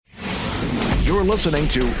You're listening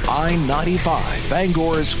to I-95,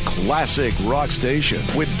 Bangor's classic rock station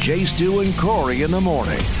with Jay Stu and Corey in the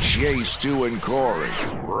morning. Jay Stu and Corey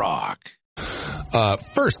rock.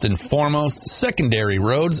 First and foremost, secondary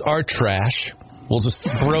roads are trash. We'll just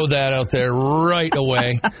throw that out there right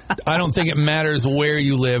away. I don't think it matters where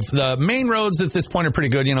you live. The main roads at this point are pretty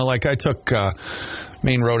good. You know, like I took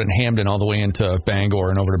main road in Hamden all the way into Bangor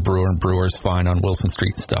and over to Brewer, and Brewer's fine on Wilson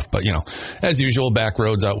Street and stuff. But, you know, as usual, back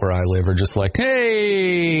roads out where I live are just like,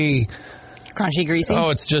 hey. Crunchy, greasy? Oh,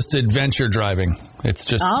 it's just adventure driving. It's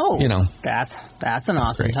just, you know. That's an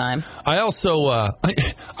awesome great. time. I also, I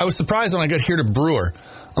was surprised when I got here to Brewer.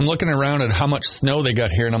 I'm looking around at how much snow they got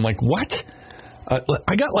here, and I'm like, what?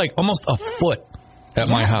 I got like almost a foot at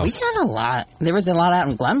my house. We got a lot. There was a lot out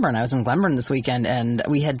in Glenburn. I was in Glenburn this weekend, and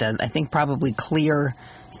we had to, I think, probably clear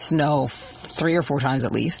snow 3 or 4 times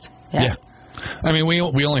at least. Yeah. I mean, we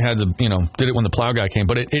only had to, you know, did it when the plow guy came,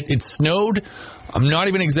 but it snowed, I'm not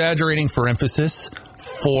even exaggerating for emphasis,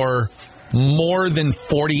 for more than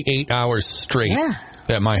 48 hours straight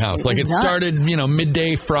at my house. It started, you know,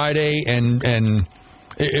 midday Friday, and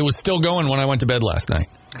it was still going when I went to bed last night.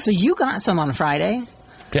 So you got some on Friday?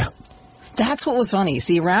 Yeah. That's what was funny.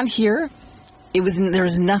 See, around here, there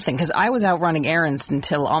was nothing, because I was out running errands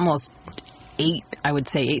until almost 8, I would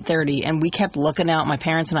say 8:30, and we kept looking out. My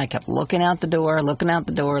parents and I kept looking out the door, nothing.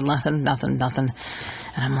 And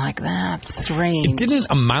I'm like, that's strange. It didn't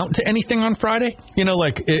amount to anything on Friday. You know,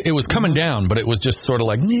 like, it was coming down, but it was just sort of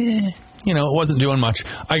like, you know, it wasn't doing much.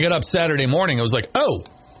 I got up Saturday morning, it was like, oh,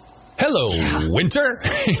 hello, winter.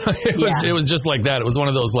 It was just like that. It was one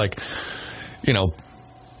of those, like, you know,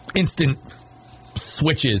 instant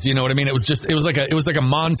switches. You know what I mean? It was like a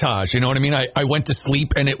montage. You know what I mean? I went to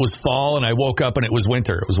sleep and it was fall, and I woke up and it was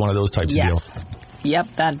winter. It was one of those types of deals.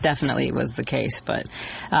 Yep, that definitely was the case. But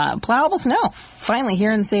plowable snow, finally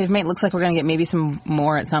here in the state of Maine. It looks like we're going to get maybe some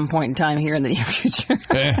more at some point in time here in the near future.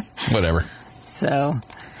 Whatever. So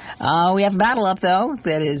we have a battle up, though,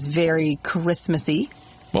 that is very Christmassy.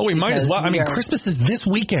 Well, we might as well. I mean, Christmas is this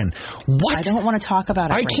weekend. What? I don't want to talk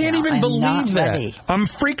about it I can't even believe that. Ready. I'm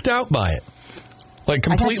freaked out by it. Like,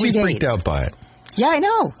 completely freaked out by it. Yeah, I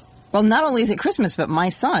know. Well, not only is it Christmas, but my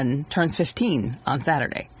son turns 15 on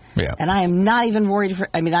Saturday. Yeah. And I am not even worried for,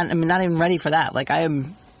 I'm not even ready for that. Like, I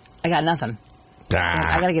got nothing.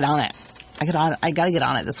 I got to get on it. I got to get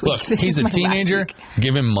on it this week. Look, he's a teenager.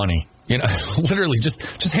 Give him money. You know, literally,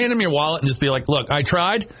 just hand him your wallet and just be like, look, I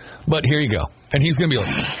tried, but here you go. And he's going to be like,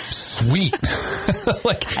 sweet.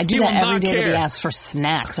 Like, I do that every day that he asks for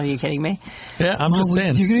snacks. Are you kidding me? Yeah, I'm just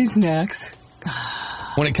saying. You get any snacks?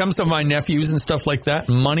 When it comes to my nephews and stuff like that,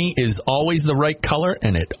 money is always the right color,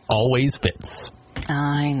 and it always fits.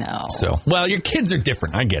 I know. So, well, your kids are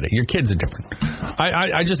different. I get it. Your kids are different.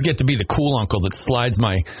 I just get to be the cool uncle that slides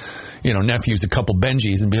my, you know, nephews a couple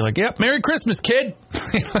Benjis and be like, yep, Merry Christmas, kid.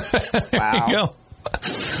 There Wow. you go.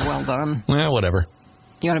 Well done. Well, whatever.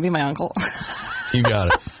 You want to be my uncle? You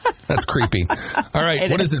got it. That's creepy. All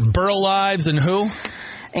right. What is it? Burl Ives and who?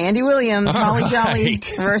 Andy Williams, Holly Jolly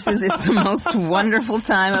versus It's the Most Wonderful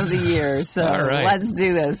Time of the Year. So let's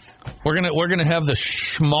do this. We're gonna have the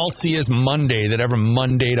schmaltziest Monday that ever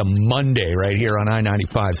Mondayed a Monday right here on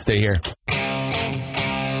I-95. Stay here.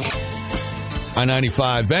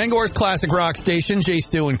 I-95, Bangor's classic rock station. Jay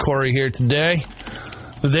Stu and Corey here today.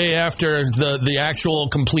 The day after the actual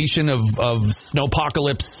completion of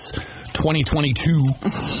Snowpocalypse 2022.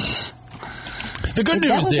 The good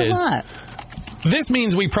news is this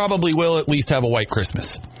means we probably will at least have a white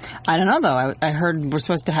Christmas. I don't know, though. I heard we're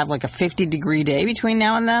supposed to have like a 50-degree day between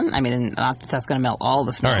now and then. I mean, not that that's going to melt all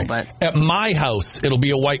the snow, but... At my house, it'll be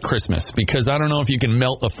a white Christmas, because I don't know if you can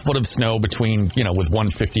melt a foot of snow between, you know, with one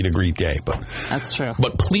 50-degree day. But that's true.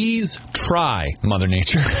 But please try, Mother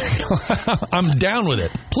Nature. I'm down with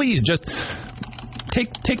it. Please, just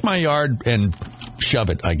take my yard and shove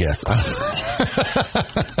it, I guess.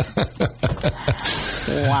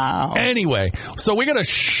 Wow. Anyway, so we got a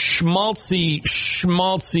schmaltzy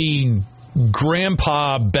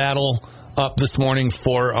grandpa battle up this morning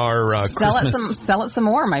for our Christmas. Sell it some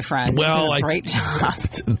more, my friend. Well, great job.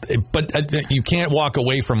 But you can't walk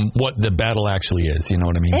away from what the battle actually is. You know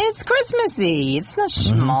what I mean? It's Christmassy. It's not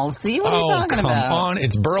schmaltzy. What are you talking about? Oh, come on.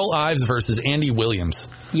 It's Burl Ives versus Andy Williams.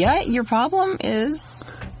 Yeah, your problem is...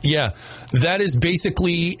 Yeah, that is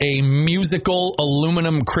basically a musical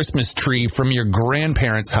aluminum Christmas tree from your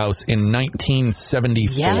grandparents' house in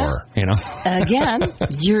 1974. Yeah. You know? Again,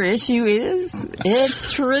 your issue is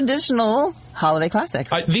it's traditional holiday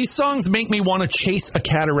classics. These songs make me want to chase a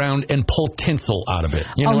cat around and pull tinsel out of it.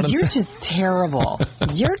 You know what I'm saying? You're just terrible.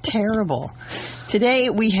 You're terrible. Today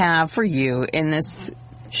we have for you in this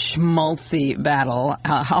schmaltzy battle,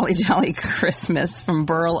 Holly Jolly Christmas from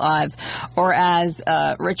Burl Ives, or as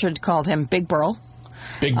Richard called him, Big Burl.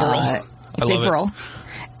 Big Burl. I Big love Burl. it.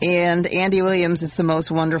 And Andy Williams, It's the Most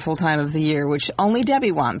Wonderful Time of the Year, which only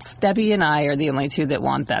Debbie wants. Debbie and I are the only two that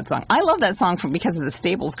want that song. I love that song because of the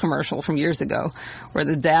Staples commercial from years ago, where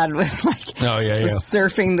the dad was like, was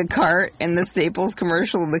surfing the cart in the Staples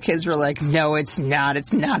commercial, and the kids were like, no, it's not.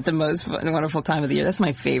 It's not the most wonderful time of the year. That's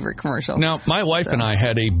my favorite commercial. Now, my wife and I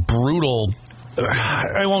had a brutal,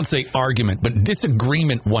 I won't say argument, but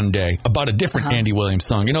disagreement one day about a different Andy Williams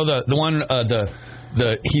song. You know, the one,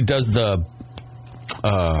 he does the,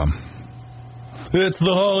 it's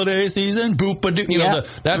the holiday season, boop-a-doo, you know,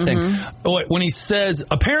 that thing. When he says,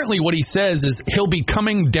 apparently what he says is he'll be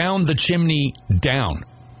coming down the chimney down,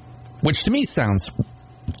 which to me sounds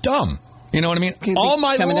dumb. You know what I mean? All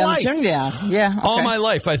my life. All my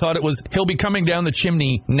life, I thought it was, he'll be coming down the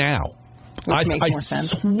chimney now. Which makes more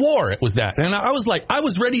sense. Swore it was that. And I was like, I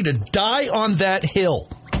was ready to die on that hill.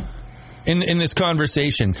 In this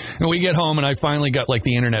conversation. And we get home and I finally got like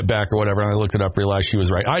the internet back or whatever, and I looked it up, realized she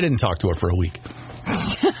was right. I didn't talk to her for a week.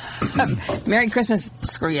 Merry Christmas,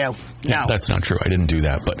 screw you. No. Yeah, that's not true. I didn't do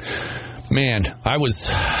that. But man, I was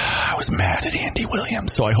mad at Andy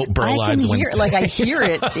Williams, so I hope Burl Ives wins today. Like I hear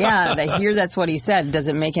it. Yeah, I hear that's what he said. Does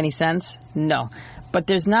it make any sense? No. But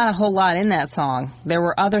there's not a whole lot in that song. There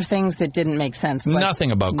were other things that didn't make sense. Like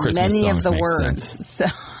nothing about Christmas many songs of the makes words. sense. So.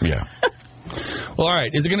 Yeah. Well, all right.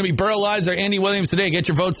 Is it going to be Burl Ives or Andy Williams today? Get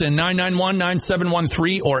your votes in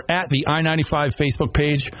 991-9713 or at the I-95 Facebook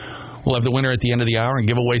page. We'll have the winner at the end of the hour and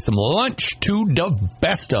give away some lunch to the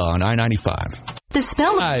Besta on I-95. The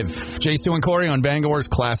spell Live. Jay, Stu, and Corey on Bangor's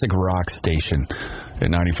Classic Rock Station at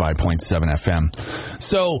 95.7 FM.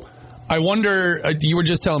 So I wonder, you were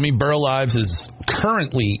just telling me Burl Ives is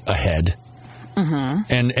currently ahead.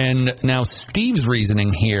 And now Steve's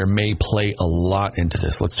reasoning here may play a lot into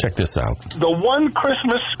this. Let's check this out. The one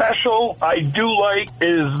Christmas special I do like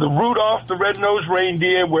is the Rudolph the Red-Nosed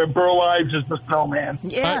Reindeer, where Burl Ives is the snowman.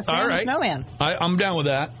 Yeah, all right. Snowman. I'm down with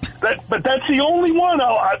that. But that's the only one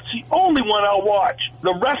I'll watch.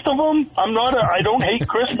 The rest of them, I don't hate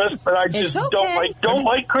Christmas, but I just don't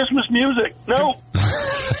like Christmas music. No.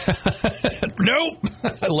 Nope.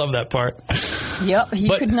 I love that part. Yep, he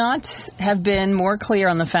could not have been more clear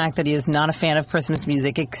on the fact that he is not a fan of Christmas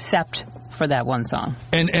music, except for that one song.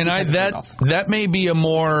 And that may be a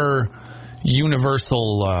more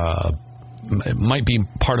universal, might be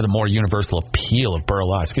part of the more universal appeal of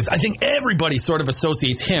Burl Ives, because I think everybody sort of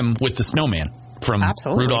associates him with the snowman from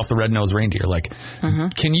Rudolph the Red-Nosed Reindeer. Like,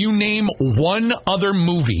 can you name one other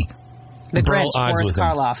movie The Burl Grinch, Ives Boris was in?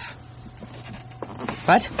 Karloff.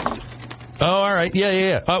 What? Oh, all right.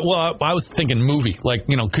 Yeah. Well, I was thinking movie. Like,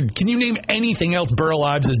 you know, can you name anything else Burl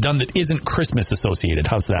Ives has done that isn't Christmas associated?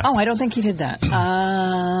 How's that? Oh, I don't think he did that.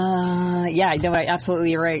 Yeah, no,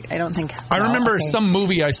 absolutely, you're right. I don't think. I remember some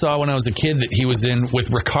movie I saw when I was a kid that he was in with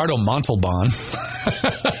Ricardo Montalban.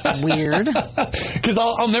 Weird. Because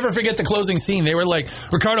I'll never forget the closing scene. They were like,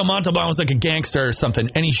 Ricardo Montalban was like a gangster or something,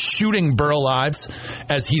 and he's shooting Burl Ives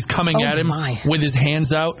as he's coming at him with his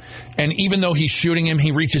hands out. And even though he's shooting him,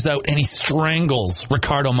 he reaches out and he strangles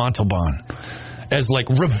Ricardo Montalban as like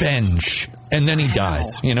revenge. And then he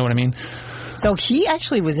dies. You know what I mean? So he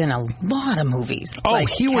actually was in a lot of movies. Oh, like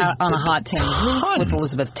he was on a Hot Tin Roof with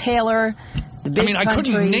Elizabeth Taylor. The Big Country. I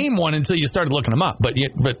couldn't name one until you started looking him up. But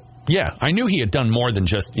yeah, I knew he had done more than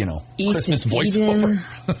just, Christmas voiceover.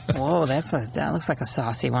 Whoa, that looks like a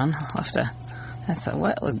saucy one. I'll have to. That's a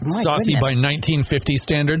what? Saucy by 1950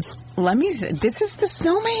 standards. Let me see. This is the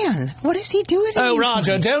snowman. What is he doing? Oh,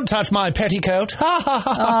 Roger, don't touch my petticoat.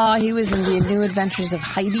 Oh, he was in The New Adventures of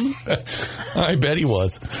Heidi. I bet he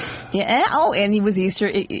was. Yeah. Oh, and he was in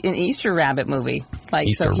Easter Rabbit movie.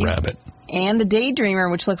 Easter Rabbit. And The Daydreamer,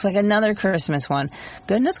 which looks like another Christmas one.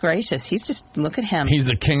 Goodness gracious. Look at him. He's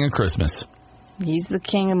the king of Christmas. He's the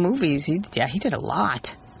king of movies. He did a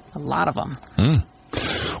lot. A lot of them.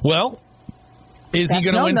 Well, is he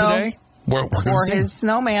going to win today? We're or his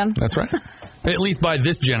snowman. That's right. At least by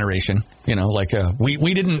this generation.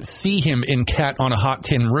 We didn't see him in Cat on a Hot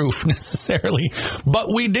Tin Roof necessarily,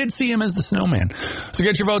 but we did see him as the snowman. So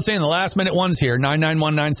get your votes in. The last minute ones here,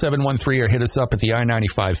 991-9713, or hit us up at the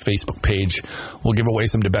I-95 Facebook page. We'll give away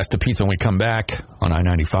some DeBesta pizza when we come back on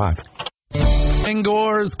I-95.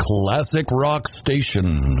 Bangor's Classic Rock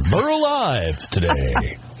Station. Burl Ives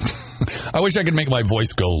today. I wish I could make my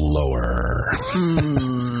voice go lower.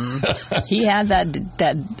 He had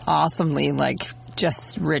that awesomely,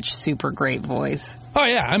 just rich, super great voice. Oh,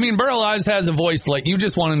 yeah. I mean, Burl Ives has a voice like you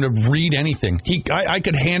just want him to read anything. I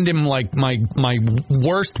could hand him, my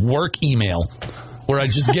worst work email where I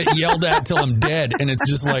just get yelled at till I'm dead. And it's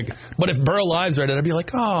just like, but if Burl Ives read it, I'd be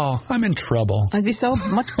like, oh, I'm in trouble. I'd be so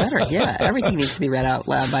much better. Yeah, everything needs to be read out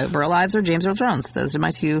loud by Burl Ives or James Earl Jones. Those are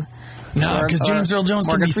my two. No, because James Earl Jones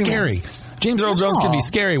can be scary. James Earl Jones can be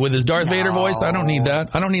scary with his Darth Vader voice. I don't need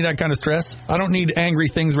that. I don't need that kind of stress. I don't need angry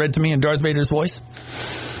things read to me in Darth Vader's voice.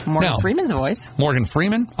 Morgan Freeman's voice. Morgan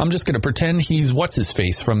Freeman. I'm just going to pretend he's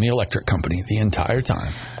what's-his-face from the Electric Company the entire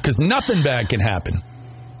time. Because nothing bad can happen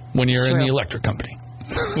when you're in the Electric Company.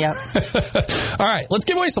 Yep. All right, let's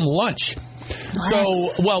give away some lunch. So,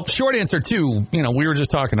 short answer too, we were just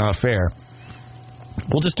talking off air.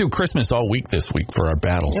 We'll just do Christmas all week this week for our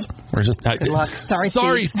battles. Yep. We're just good luck.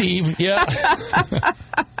 Sorry, Steve. Yeah.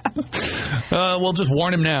 We'll just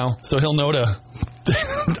warn him now so he'll know to,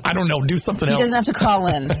 I don't know, do something else. He doesn't have to call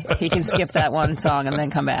in. He can skip that one song and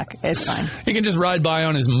then come back. It's fine. He can just ride by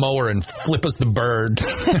on his mower and flip us the bird.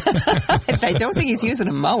 I don't think he's using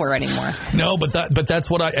a mower anymore. No, but that's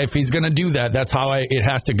what if he's going to do that, that's how it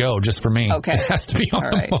has to go just for me. Okay. It has to be on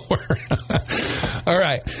a mower. All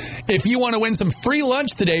right. If you want to win some free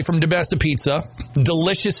lunch today from DeBesta Pizza,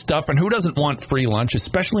 delicious stuff. And who doesn't want free lunch,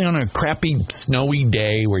 especially on a crappy, snowy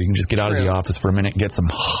day where you can just get out of the office for a minute and get some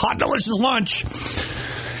hot, delicious lunch.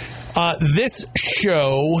 This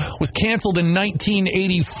show was canceled in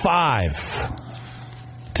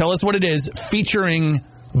 1985. Tell us what it is, featuring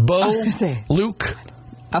Bo, Luke,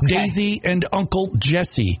 Daisy, and Uncle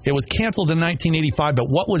Jesse. It was canceled in 1985, but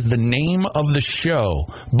what was the name of the show?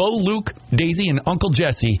 Bo, Luke, Daisy, and Uncle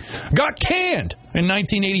Jesse got canned in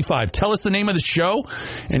 1985. Tell us the name of the show,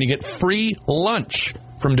 and you get free lunch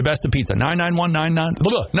from DeBesta Pizza.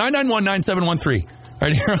 991-9713.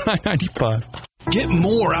 Right here on I-95. Get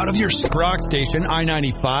more out of your rock station,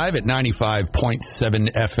 I-95 at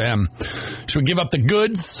 95.7 FM. Should we give up the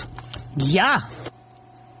goods? Yeah.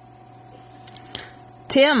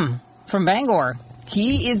 Tim from Bangor.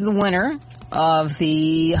 He is the winner of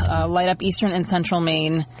the Light Up Eastern and Central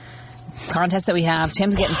Maine contest that we have.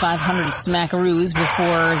 Tim's getting 500 smackaroos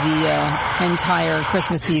before the entire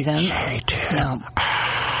Christmas season. Yay, Tim. No.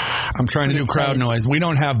 I'm trying to do crowd noise. We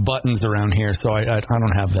don't have buttons around here, so I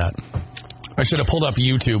don't have that. I should have pulled up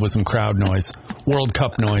YouTube with some crowd noise. World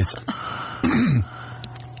Cup noise.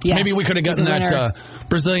 Yes, maybe we could have gotten that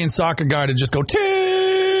Brazilian soccer guy to just go, Tim!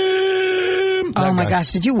 Oh, my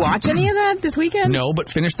gosh. Did you watch any of that this weekend? No, but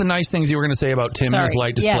finish the nice things you were going to say about Tim and his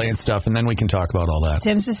light display and stuff, and then we can talk about all that.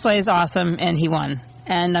 Tim's display is awesome, and he won.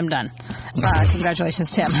 And I'm done.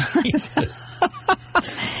 Congratulations, Tim.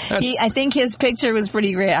 I think his picture was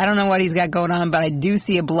pretty great. I don't know what he's got going on, but I do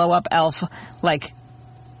see a blow-up elf, like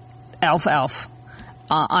elf,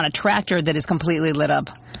 on a tractor that is completely lit up.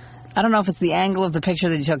 I don't know if it's the angle of the picture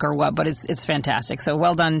that he took or what, but it's fantastic. So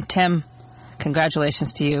well done, Tim.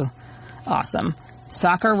 Congratulations to you. Awesome.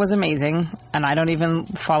 Soccer was amazing, and I don't even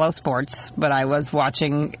follow sports, but I was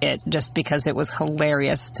watching it just because it was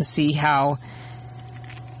hilarious to see how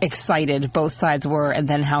excited both sides were, and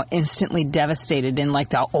then how instantly devastated in like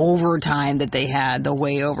the overtime that they had, the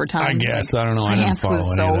way overtime. I guess. I don't know. France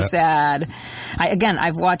was so sad.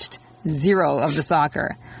 I've watched zero of the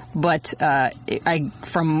soccer, but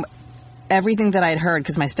from everything that I'd heard,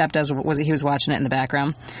 because my stepdad he was watching it in the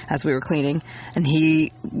background as we were cleaning, and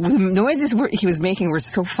the noises he was making were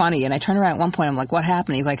so funny. And I turned around at one point, I'm like, "What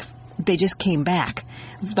happened?" He's like, "They just came back,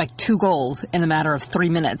 like 2 goals in a matter of 3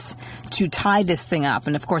 minutes to tie this thing up."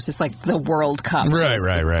 And of course, it's like the World Cup, right.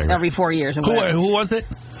 Every 4 years. Who was it?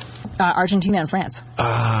 Argentina and France.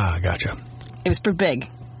 Ah, gotcha. It was pretty big,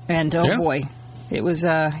 and boy, it was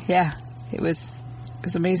it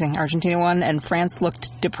was amazing. Argentina won, and France looked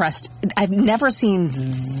depressed. I've never seen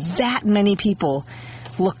that many people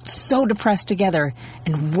look so depressed together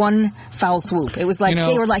in one foul swoop. It was like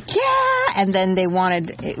they were like, yeah, and then they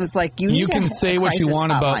wanted. It was like you can say what you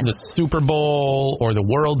want about the Super Bowl or the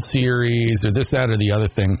World Series or this, that, or the other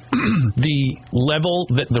thing. The level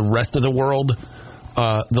that the rest of the world,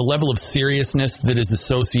 the level of seriousness that is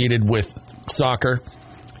associated with soccer,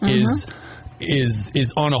 is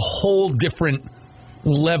on a whole different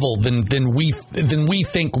level than we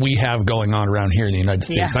think we have going on around here in the United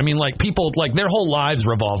States. I mean, like, people, like, their whole lives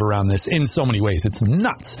revolve around this in so many ways. It's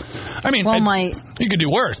nuts. I mean, you could do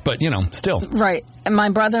worse, but, still. Right. And my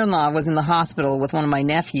brother-in-law was in the hospital with one of my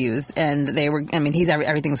nephews, and they were,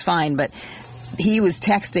 everything's fine, but he was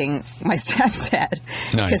texting my stepdad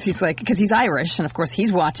because he's Irish, and of course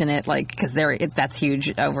he's watching it because that's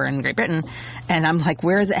huge over in Great Britain. And I'm like,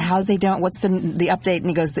 where is it? How's they doing? What's the update? And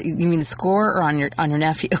he goes, you mean the score or on your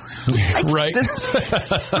nephew? Right.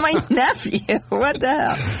 My nephew. What the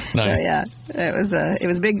hell? Nice. So, yeah, it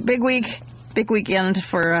was a big week. Big weekend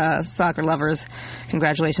for soccer lovers.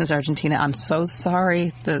 Congratulations, Argentina. I'm so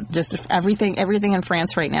sorry. Just everything in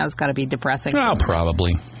France right now has got to be depressing. Oh,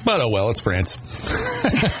 probably. But oh well, it's France.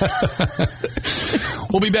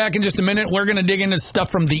 We'll be back in just a minute. We're going to dig into stuff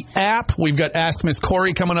from the app. We've got Ask Miss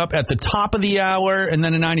Corey coming up at the top of the hour, and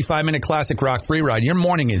then a 95-minute classic rock free ride. Your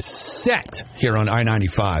morning is set here on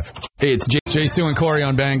I-95. Hey, it's Jay, Stu, and Corey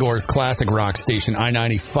on Bangor's classic rock station,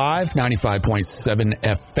 I-95, 95.7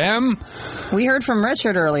 FM. We heard from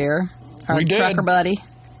Richard earlier, our trucker buddy,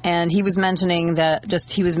 and he was mentioning that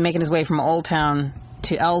he was making his way from Old Town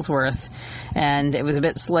to Ellsworth, and it was a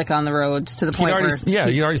bit slick on the roads to the point where...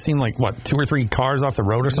 you'd already seen, 2 or 3 cars off the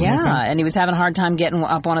road or something like that? Yeah, and he was having a hard time getting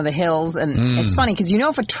up one of the hills, and it's funny, because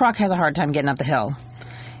if a truck has a hard time getting up the hill,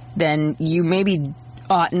 then you maybe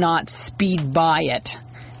ought not speed by it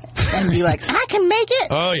and be like, I can make it!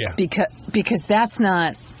 Oh, yeah. Because that's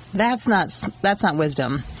not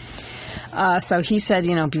wisdom. So he said,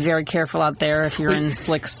 be very careful out there if you're in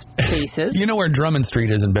slick spaces. You know where Drummond Street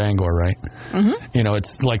is in Bangor, right? Mm-hmm.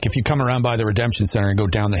 It's like if you come around by the Redemption Center and go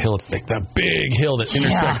down the hill, it's like that big hill that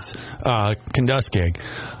intersects Kentuskig.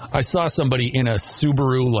 I saw somebody in a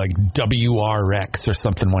Subaru WRX or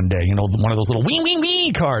something one day, one of those little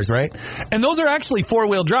wee cars, right? And those are actually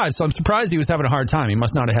 4-wheel drive, so I'm surprised he was having a hard time. He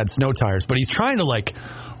must not have had snow tires, but he's trying to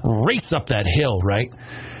race up that hill, right?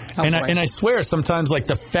 Oh, and I swear sometimes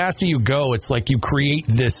the faster you go, it's like you create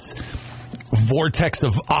this vortex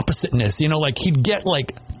of oppositeness. He'd get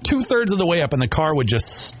 2/3 of the way up and the car would just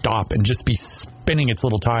stop and just be spinning its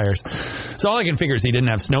little tires. So all I can figure is he didn't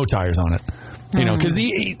have snow tires on it. Because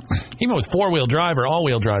even with 4-wheel drive or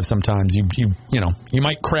all-wheel drive, sometimes you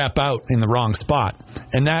might crap out in the wrong spot,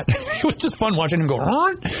 and that it was just fun watching him go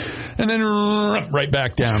and then right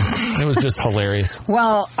back down. It was just hilarious.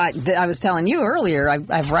 Well, I was telling you earlier,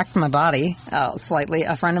 I've wrecked my body slightly.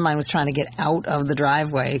 A friend of mine was trying to get out of the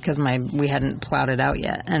driveway because we hadn't plowed it out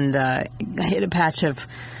yet, and I hit a patch of.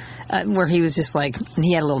 Where he was just and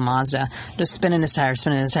he had a little Mazda, just spinning his tires.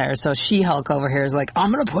 So She-Hulk over here is like,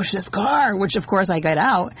 I'm going to push this car, which of course I got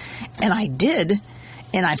out, and I did,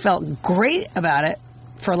 and I felt great about it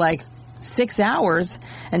for 6 hours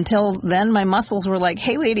until then my muscles were like,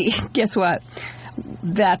 hey lady, guess what?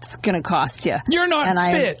 That's going to cost you. You're not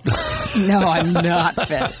fit. No, I'm not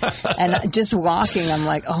fit. And just walking, I'm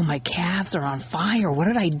like, oh, my calves are on fire. What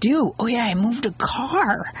did I do? Oh, yeah, I moved a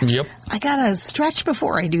car. Yep. I got to stretch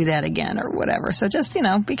before I do that again or whatever. So just,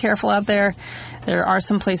 be careful out there. There are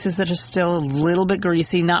some places that are still a little bit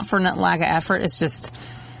greasy, not for lack of effort. It's just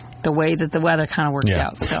the way that the weather kind of worked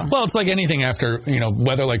out. So. Well, it's like anything after,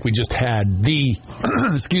 weather like we just had. The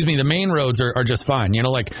main roads are just fine.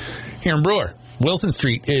 Here in Brewer. Wilson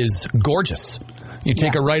Street is gorgeous. You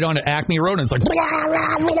take a right onto Acme Road, and it's like,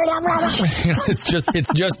 it's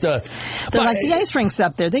just a. They're like the ice rinks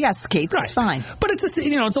up there. They got skates. Right. It's fine. But it's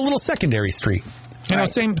a little secondary street.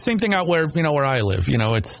 Same thing out where where I live.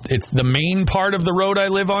 It's the main part of the road I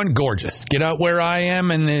live on. Gorgeous. Get out where I am,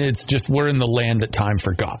 and it's just we're in the land that time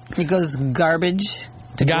forgot. It goes garbage.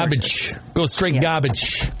 Garbage. Goes straight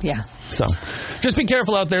garbage. Yeah. So, just be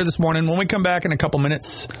careful out there this morning. When we come back in a couple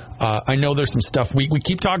minutes, I know there's some stuff we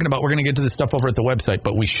keep talking about. We're going to get to this stuff over at the website,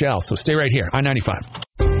 but we shall. So stay right here. I-95.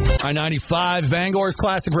 I-95, Bangor's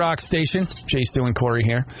classic rock station. Jay, Stu, and Corey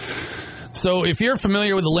here. So if you're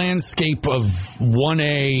familiar with the landscape of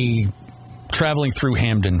 1A traveling through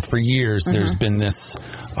Hamden for years, there's been this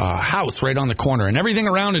house right on the corner, and everything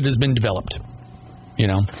around it has been developed.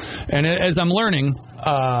 And as I'm learning,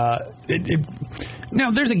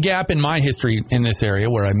 now there's a gap in my history in this area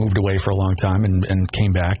where I moved away for a long time and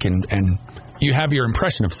came back, and you have your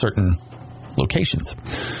impression of certain locations.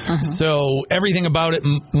 So everything about it,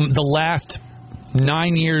 the last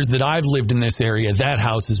 9 years that I've lived in this area, that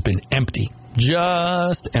house has been empty,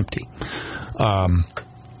 just empty.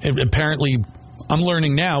 Apparently, I'm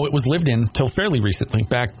learning now it was lived in till fairly recently,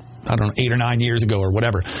 back, 8 or 9 years ago or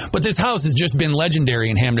whatever. But this house has just been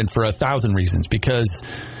legendary in Hamden for 1,000 reasons, because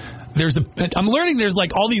I'm learning there's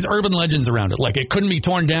all these urban legends around it. It couldn't be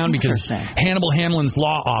torn down because Hannibal Hamlin's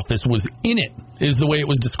law office was in it, is the way it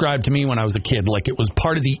was described to me when I was a kid. It was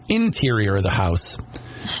part of the interior of the house.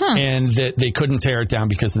 And that they couldn't tear it down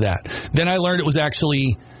because of that. Then I learned it was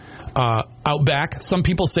actually out back. Some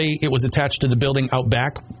people say it was attached to the building out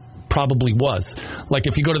back. Probably was.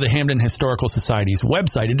 If you go to the Hamden Historical Society's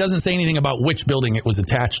website, it doesn't say anything about which building it was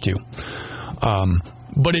attached to.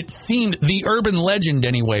 But it seemed, the urban legend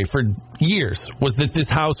anyway, for years, was that this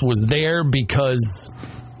house was there because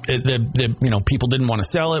people didn't want to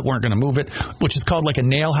sell it, weren't going to move it, which is called a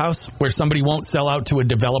nail house, where somebody won't sell out to a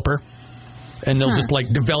developer. and they'll just like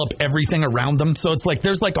develop everything around them. So it's like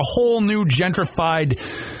there's like a whole new gentrified,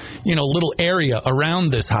 little area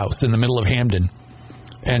around this house in the middle of Hamden.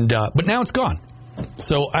 And but now it's gone.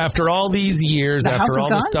 So after all these years, after all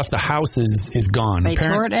this stuff, the house is gone. They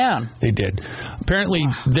tore it down. They did. Apparently,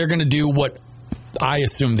 they're going to do what I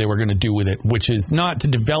assumed they were going to do with it, which is not to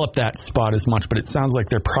develop that spot as much, but it sounds like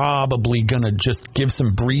they're probably going to just give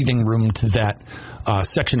some breathing room to that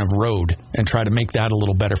section of road and try to make that a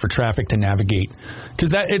little better for traffic to navigate.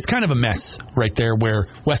 Because it's kind of a mess right there where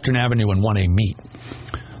Western Avenue and 1A meet.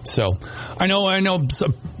 So I know a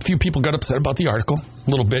few people got upset about the article a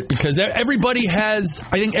little bit because everybody has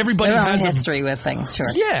a history with things, sure.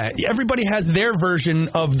 Yeah, everybody has their version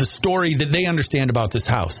of the story that they understand about this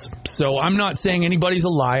house. So I'm not saying anybody's a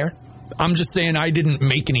liar. I'm just saying I didn't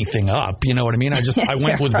make anything up. You know what I mean? I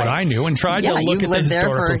went with what I knew and tried to look at the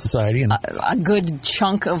Historical Society. And a good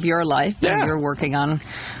chunk of your life and you're working on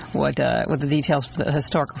what the details of the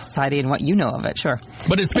Historical Society and what you know of it, sure.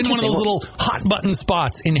 But it's been one of those little hot button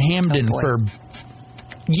spots in Hamden for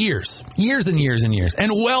years and years and years.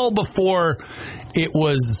 And well before it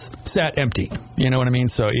was sat empty. You know what I mean?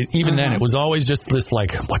 So even then it was always just this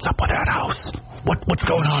like, what's up with that house? What's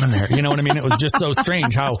going on in there? You know what I mean? It was just so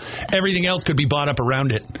strange how everything else could be bought up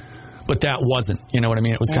around it, but that wasn't. You know what I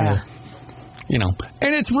mean? It was kind of...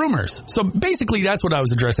 and it's rumors. So basically that's what I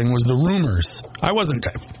was addressing was the rumors. I'm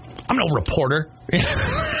no reporter.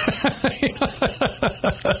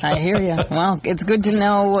 I hear you. Well, it's good to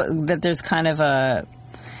know that there's kind of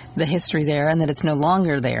the history there and that it's no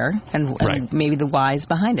longer there and maybe the whys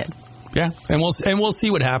behind it. Yeah, and we'll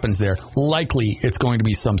see what happens there. Likely it's going to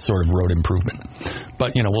be some sort of road improvement.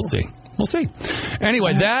 But, we'll see. We'll see.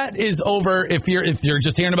 Anyway, that is over. If you're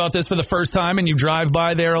just hearing about this for the first time and you drive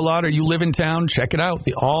by there a lot or you live in town, check it out.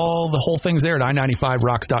 The whole thing's there at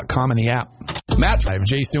i95rocks.com and the app. Matt, I have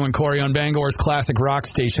Jay, Stu, and Corey on Bangor's Classic Rock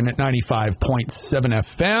Station at 95.7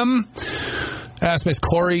 FM. Ask Miss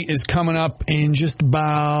Corey is coming up in just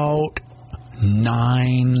about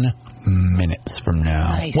 9 minutes from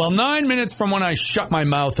now. Nice. Well, 9 minutes from when I shut my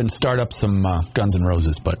mouth and start up some Guns N'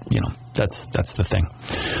 Roses, but, that's the thing.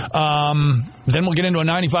 Then we'll get into a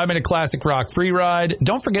 95-minute classic rock free ride.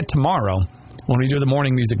 Don't forget tomorrow, when we do the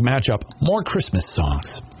morning music matchup, more Christmas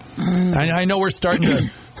songs. I know we're starting to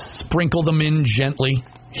sprinkle them in gently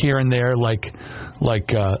here and there, like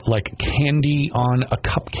candy on a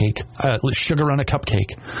cupcake, sugar on a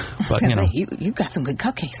cupcake. But you've got some good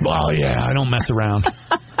cupcakes. Well, yeah, I don't mess around.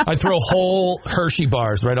 I throw whole Hershey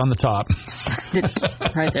bars right on the top,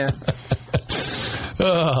 right there.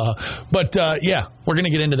 But we're going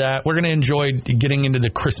to get into that. We're going to enjoy getting into the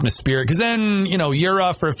Christmas spirit because then, you're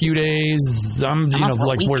off for a few days.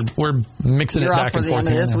 We're mixing you're it back and forth. You're off for the end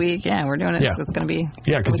of this week. Yeah, we're doing it. Yeah. So it's going to be.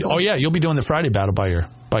 Yeah, because cool. You'll be doing the Friday battle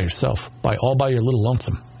by yourself, all by your little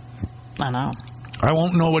lonesome. I know. I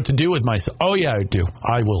won't know what to do with myself. Oh, yeah, I do.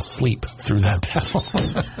 I will sleep through that battle.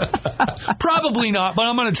 Probably not, but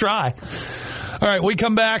I'm going to try. All right, we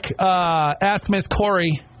come back. Ask Miss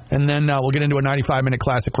Corey. And then we'll get into a 95-minute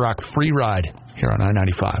classic rock free ride here on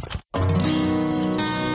I-95.